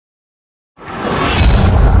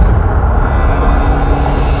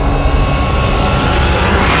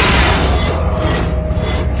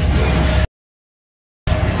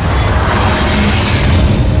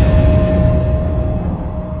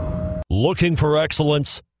Looking for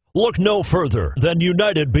excellence? Look no further than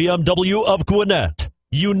United BMW of Gwinnett.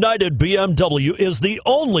 United BMW is the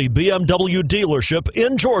only BMW dealership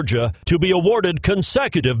in Georgia to be awarded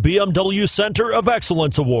consecutive BMW Center of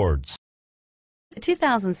Excellence Awards. The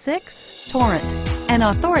 2006 Torrent, an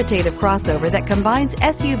authoritative crossover that combines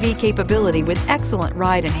SUV capability with excellent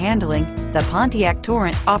ride and handling, the Pontiac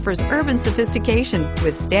Torrent offers urban sophistication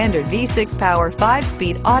with standard V6 power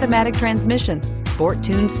 5-speed automatic transmission,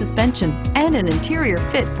 sport-tuned suspension, and an interior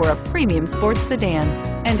fit for a premium sports sedan,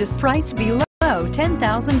 and is priced below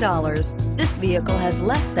 $10,000. This vehicle has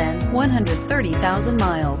less than 130,000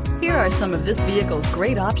 miles. Here are some of this vehicle's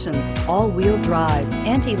great options: all-wheel drive,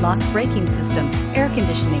 anti-lock braking system, air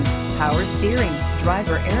conditioning, power steering,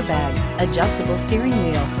 driver airbag, adjustable steering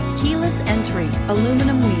wheel, keyless entry,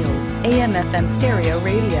 aluminum wheels, AM/FM stereo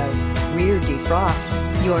radio, rear defrost.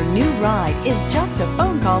 Your new ride is just a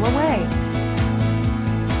phone call away.